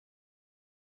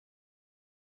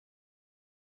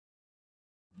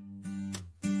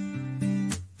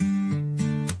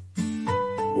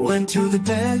Went to the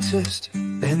dentist,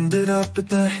 ended up at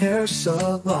the hair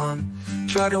salon.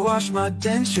 Tried to wash my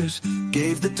dentures,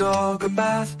 gave the dog a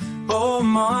bath. Oh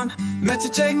man, meant to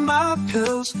take my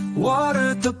pills,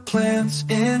 watered the plants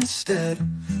instead.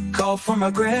 Called for my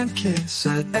grandkid,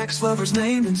 said ex-lover's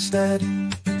name instead.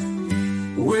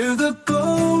 We're the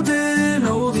golden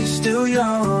oldies, still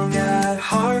young at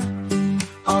heart.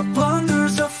 Our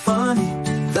blunders are funny,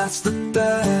 that's the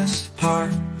best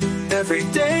part. Every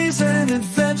day's an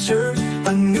adventure,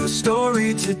 a new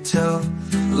story to tell.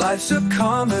 Life's a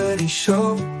comedy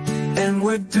show, and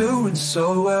we're doing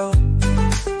so well.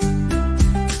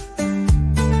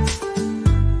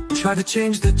 Tried to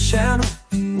change the channel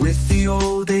with the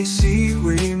old AC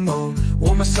remote.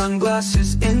 Wore my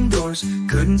sunglasses indoors,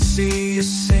 couldn't see a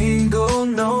single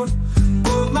note.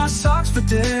 Wore my socks for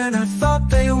dinner, thought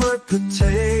they were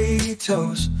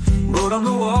potatoes. Wrote on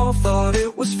the wall, thought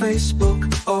it was Facebook,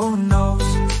 oh no.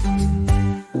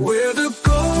 We're the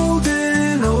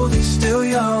golden oldies, still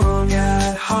young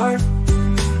at heart.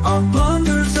 Our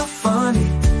blunders are funny,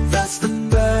 that's the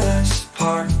best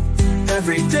part.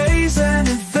 Every day's an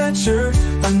adventure,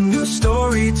 a new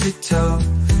story to tell.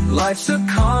 Life's a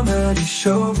comedy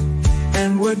show,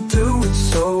 and we're doing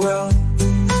so well.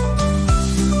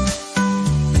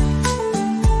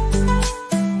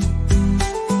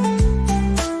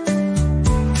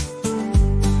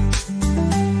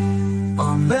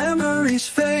 Our memory's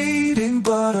fading,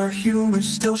 but our humor's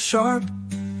still sharp.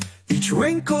 Each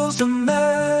wrinkle's a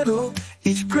medal,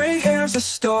 each gray hair's a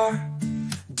star.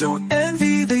 Don't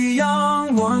envy the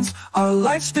young ones, our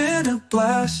life's been a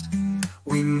blast.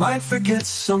 We might forget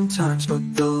sometimes, but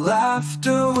the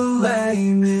laughter will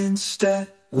lame instead.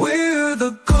 We're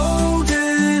the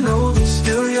golden oldies,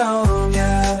 still young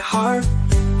at heart.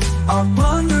 Our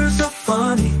blunders are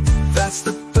funny, that's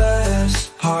the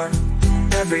best part.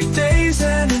 Every day's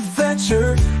an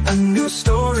adventure, a new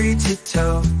story to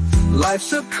tell.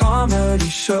 Life's a comedy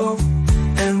show,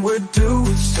 and we're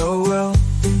doing so well.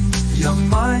 Young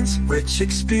minds, rich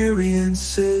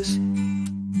experiences.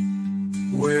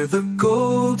 We're the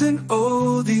golden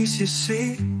oldies, you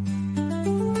see.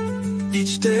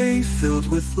 Each day filled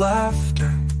with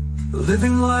laughter,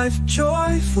 living life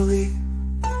joyfully.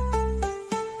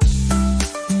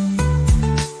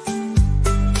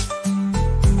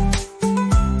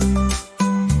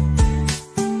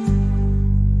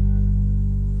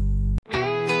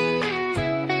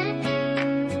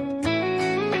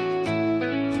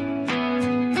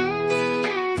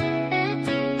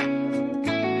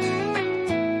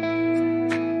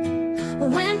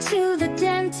 Went to the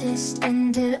dentist,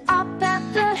 ended up at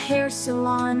the hair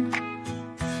salon.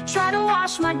 Tried to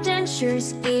wash my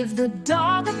dentures, gave the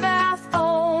dog a bath,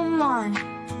 oh man.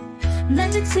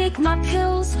 Meant to take my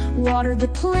pills, watered the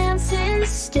plants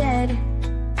instead.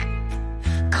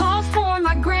 Called for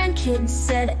my grandkid,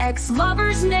 said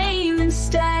ex-lover's name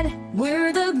instead.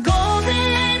 We're the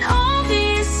golden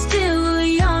oldies, still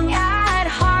young at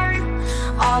heart.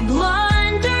 Our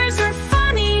blunders are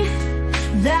funny,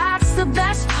 that's the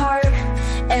best part.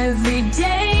 Every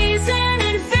day's an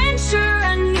adventure,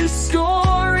 a new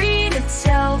story to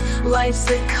tell. Life's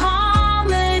a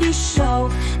comedy show,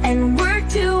 and we're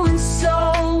doing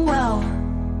so well.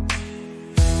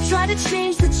 Try to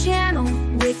change the channel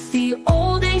with the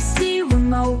old AC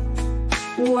remote.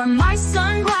 Wore my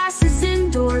sunglasses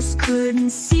indoors,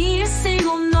 couldn't see a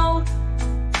single note.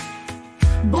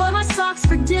 Bought my socks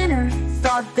for dinner,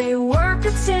 thought they were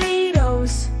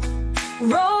potatoes.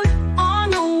 Wrote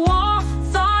on the wall,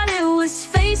 thought it was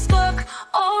Facebook,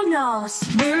 oh no.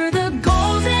 We're the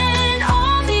golden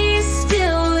oldies,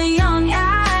 still young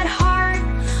at heart.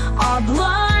 Our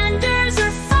blunders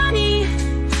are funny,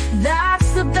 that's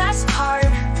the best part.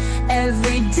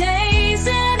 Every day's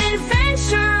an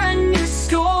adventure, a new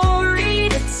story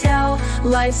to tell.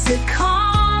 Life's a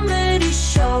comedy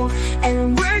show,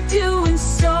 and we're doing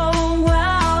so well.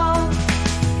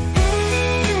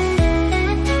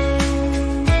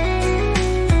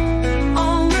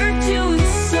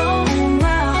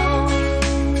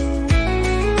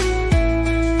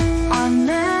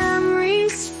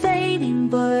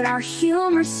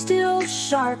 Humor still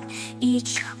sharp,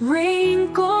 each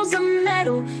wrinkle's a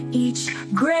medal, each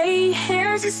gray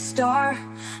hair's a star.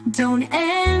 Don't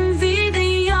envy the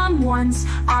young ones,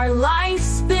 our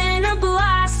life's been a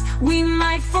blast. We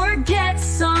might forget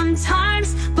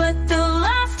sometimes, but the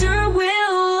laughter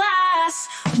will last.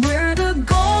 We're the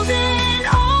golden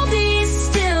oldies,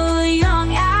 still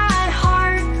young at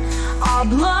heart. Our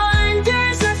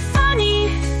blunders are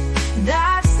funny,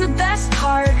 that's the best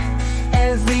part.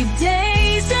 Every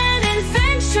day's an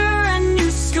adventure, a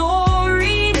new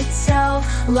story to tell.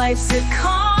 Life's a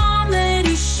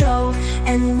comedy show. show,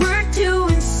 and we're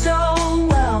doing so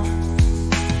well.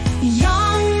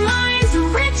 Young minds,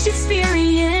 rich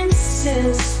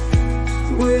experiences,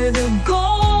 we're the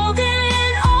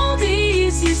golden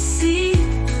oldies you see.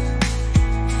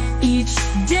 Each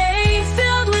day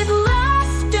filled with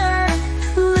laughter,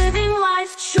 living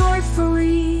life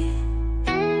joyfully.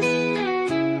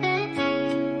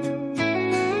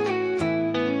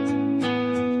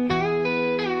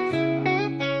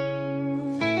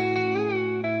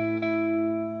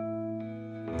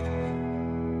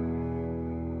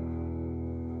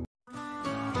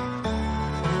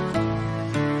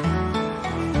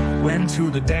 Went to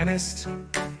the dentist,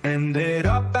 ended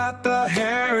up at the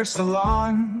hair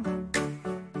salon.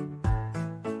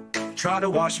 Tried to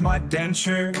wash my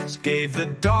dentures, gave the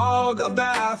dog a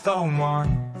bath on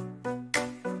one.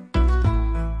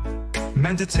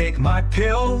 Meant to take my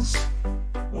pills,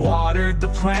 watered the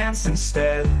plants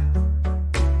instead.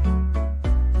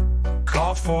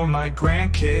 Called for my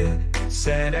grandkid,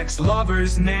 said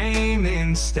ex-lover's name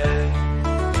instead.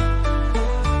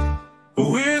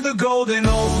 We're the golden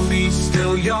oldies,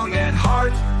 still young at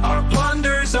heart. Our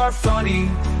blunders are funny,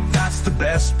 that's the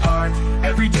best part.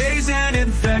 Every day's an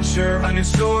adventure, a new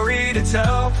story to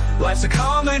tell. Life's a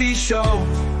comedy show,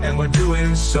 and we're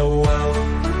doing so well.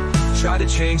 Try to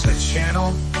change the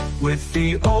channel with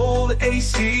the old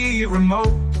AC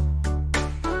remote.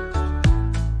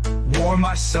 Wore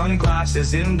my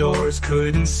sunglasses indoors,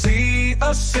 couldn't see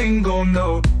a single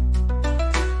note.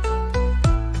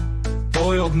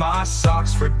 Boiled my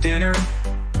socks for dinner,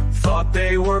 thought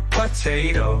they were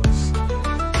potatoes.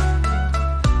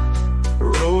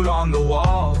 Wrote on the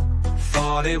wall,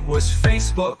 thought it was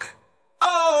Facebook.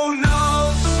 Oh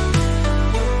no!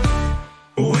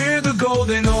 We're the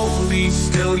golden oldies,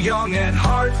 still young at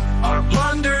heart. Our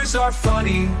blunders are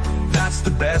funny, that's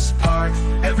the best part.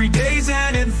 Every day's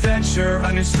an adventure,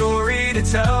 a new story to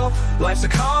tell. Life's a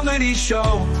comedy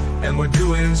show, and we're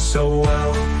doing so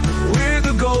well. We're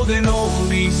the golden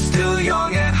oldies, still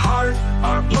young at heart.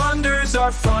 Our blunders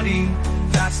are funny,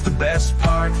 that's the best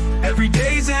part. Every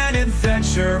day's an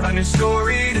adventure, a new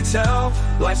story to tell.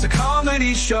 Life's a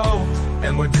comedy show,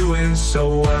 and we're doing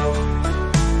so well.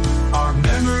 Our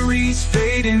memories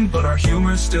fading, but our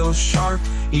humor's still sharp.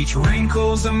 Each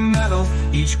wrinkle's a medal,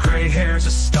 each gray hair's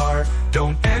a star.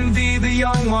 Don't envy the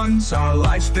young ones, our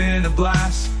life's been a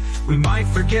blast. We might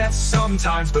forget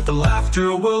sometimes, but the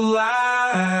laughter will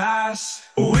last.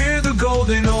 We're the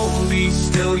golden oldies,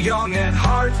 still young at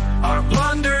heart. Our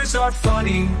blunders are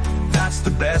funny, that's the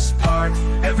best part.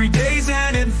 Every day's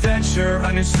an adventure,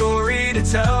 a new story to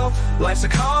tell. Life's a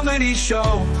comedy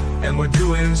show, and we're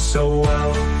doing so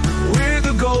well. We're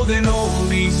the golden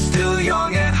oldies, still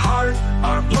young at heart.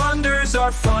 Our blunders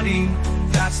are funny,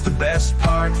 that's the best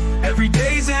part. Every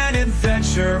day's an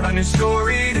adventure, a new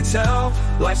story to tell.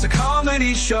 Life's a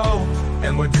comedy show,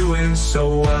 and we're doing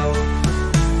so well.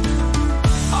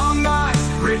 All my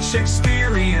rich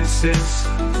experiences,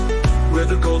 we're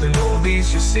the golden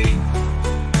oldies you see.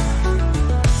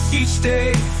 Each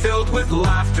day filled with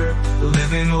laughter,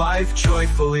 living life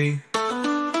joyfully.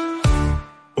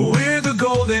 We're the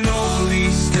golden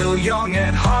oldies, still young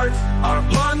at heart. Our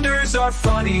blunders are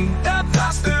funny,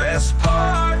 that's the best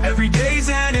part. Every day's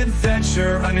an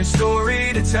adventure, a new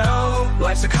story to tell.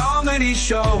 Life's a comedy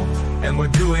show, and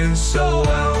we're doing so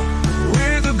well.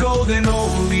 We're the golden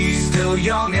oldies, still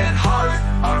young at heart.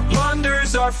 Our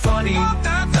blunders are funny,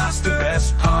 that's the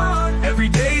best part. Every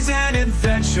day's an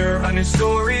adventure, a new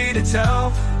story to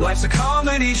tell. Life's a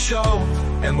comedy show,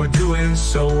 and we're doing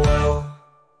so well.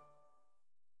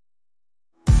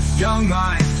 Young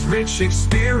minds, rich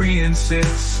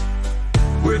experiences,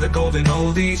 we're the golden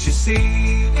oldies you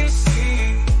see.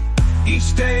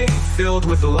 Each day filled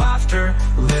with laughter,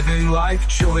 living life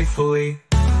joyfully.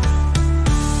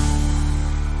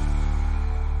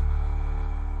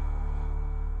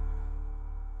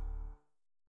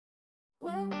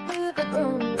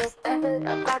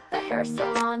 At the hair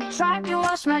salon, tried to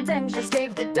wash my dentures,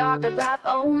 gave the dog a bath,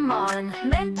 oh man.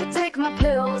 Meant to take my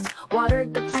pills,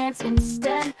 watered the plants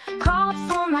instead. Called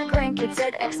for my grandkid,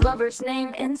 said ex-lover's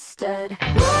name instead.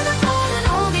 We're the golden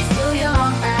oldies, still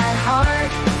young at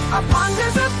heart. Our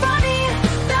blunders are funny,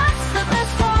 that's the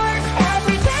best part.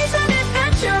 Every day's an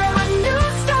adventure, a new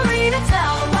story to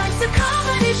tell. Life's a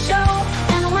comedy show,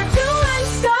 and we're doing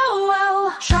so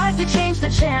well. Tried to change the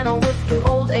channel with the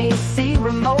old AC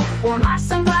remote. Wore my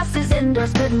sunglasses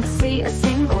indoors, couldn't see a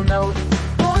single note.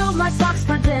 Boiled my socks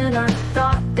for dinner,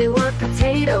 thought they were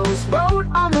potatoes. Wrote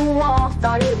on the wall,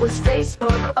 thought it was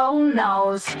Facebook, oh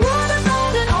noes. We're the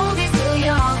golden oldies, still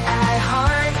young at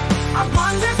heart. Our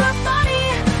blunders are funny,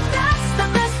 that's the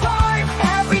best part.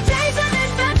 Every day's an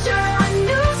adventure,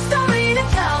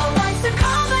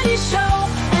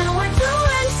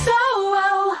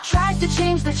 to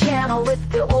change the channel with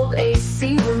the old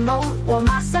AC remote, while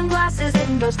my sunglasses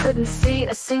indoors couldn't see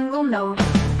a single note.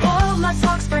 Boiled my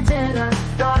talks for dinner,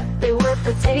 thought they were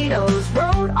potatoes.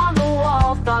 Wrote on the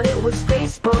wall, thought it was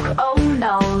Facebook, oh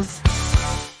noes.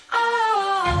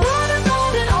 Oh, what a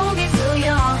golden oldie, still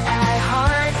young at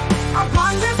heart. Our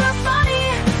blunders are funny,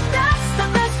 that's the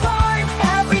best part.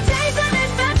 Every day's an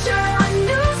adventure, a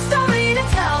new story to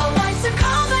tell. Life's a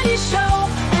comedy show,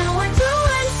 and we're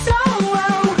doing so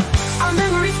well. Our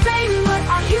memories fading, but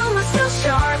our humor's still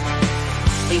sharp.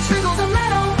 Each wrinkle's a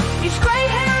medal, each gray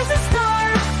hair's a star.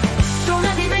 Don't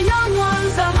envy the young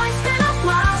ones, our life's been a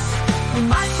blast. We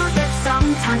might forget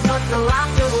sometimes, but the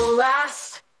laughter will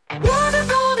last. We're the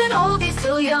golden oldies,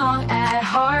 still young at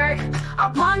heart. Our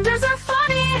blunders are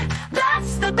funny,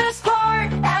 that's the best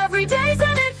part. Every day's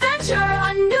an adventure,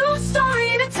 a new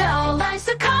story to tell. Life's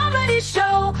a comedy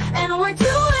show, and we're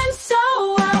doing so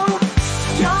well.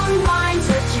 Young minds,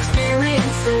 rich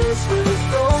experiences, we're the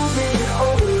golden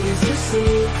oldies, you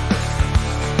see.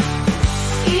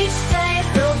 Each day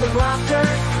filled with laughter,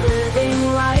 living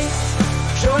life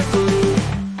joyfully.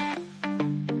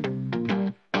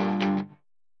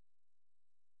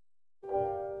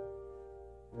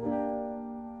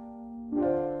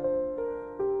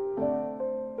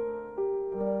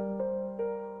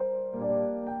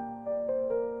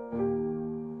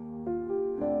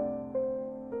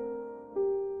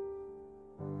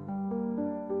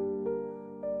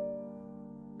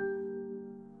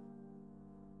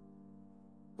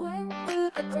 Went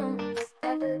to the groom,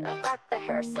 ended up at the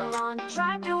hair salon.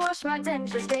 Tried to wash my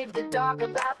dentures, gave the dog a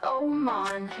bath, oh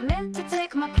man. Meant to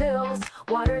take my pills,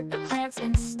 watered the plants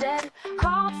instead.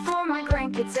 Called for my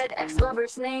grandkid, said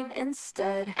ex-lover's name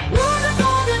instead. We're the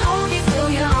golden oldies, still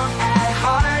young at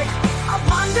heart. Our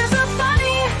blunders are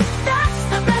funny, that's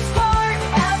the best part.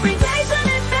 Every day's an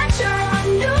adventure, a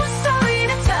new story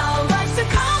to tell. Life's a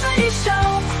comedy show,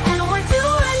 and we're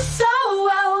doing so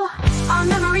well. Our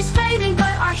memories fading,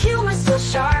 but our humor's still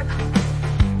sharp.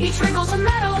 Each wrinkle's a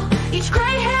medal, each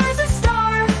gray hair's a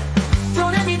star.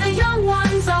 Don't envy the young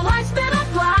ones, our life's been a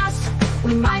blast.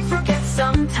 We might forget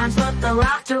sometimes, but the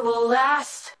laughter will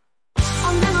last.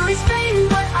 Our memories fading,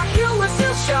 but our humor's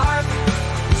still sharp.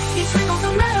 Each wrinkle's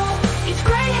a medal, each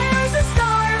gray hair's a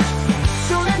star.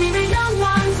 Don't envy the young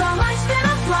ones, our life's been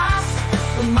a blast.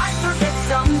 We might forget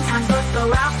sometimes, but the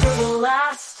laughter will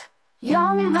last.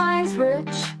 Young minds,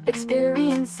 rich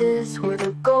experiences, we're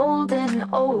the golden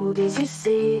oldies, you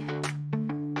see.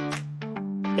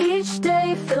 Each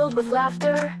day filled with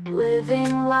laughter,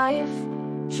 living life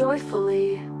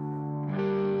joyfully.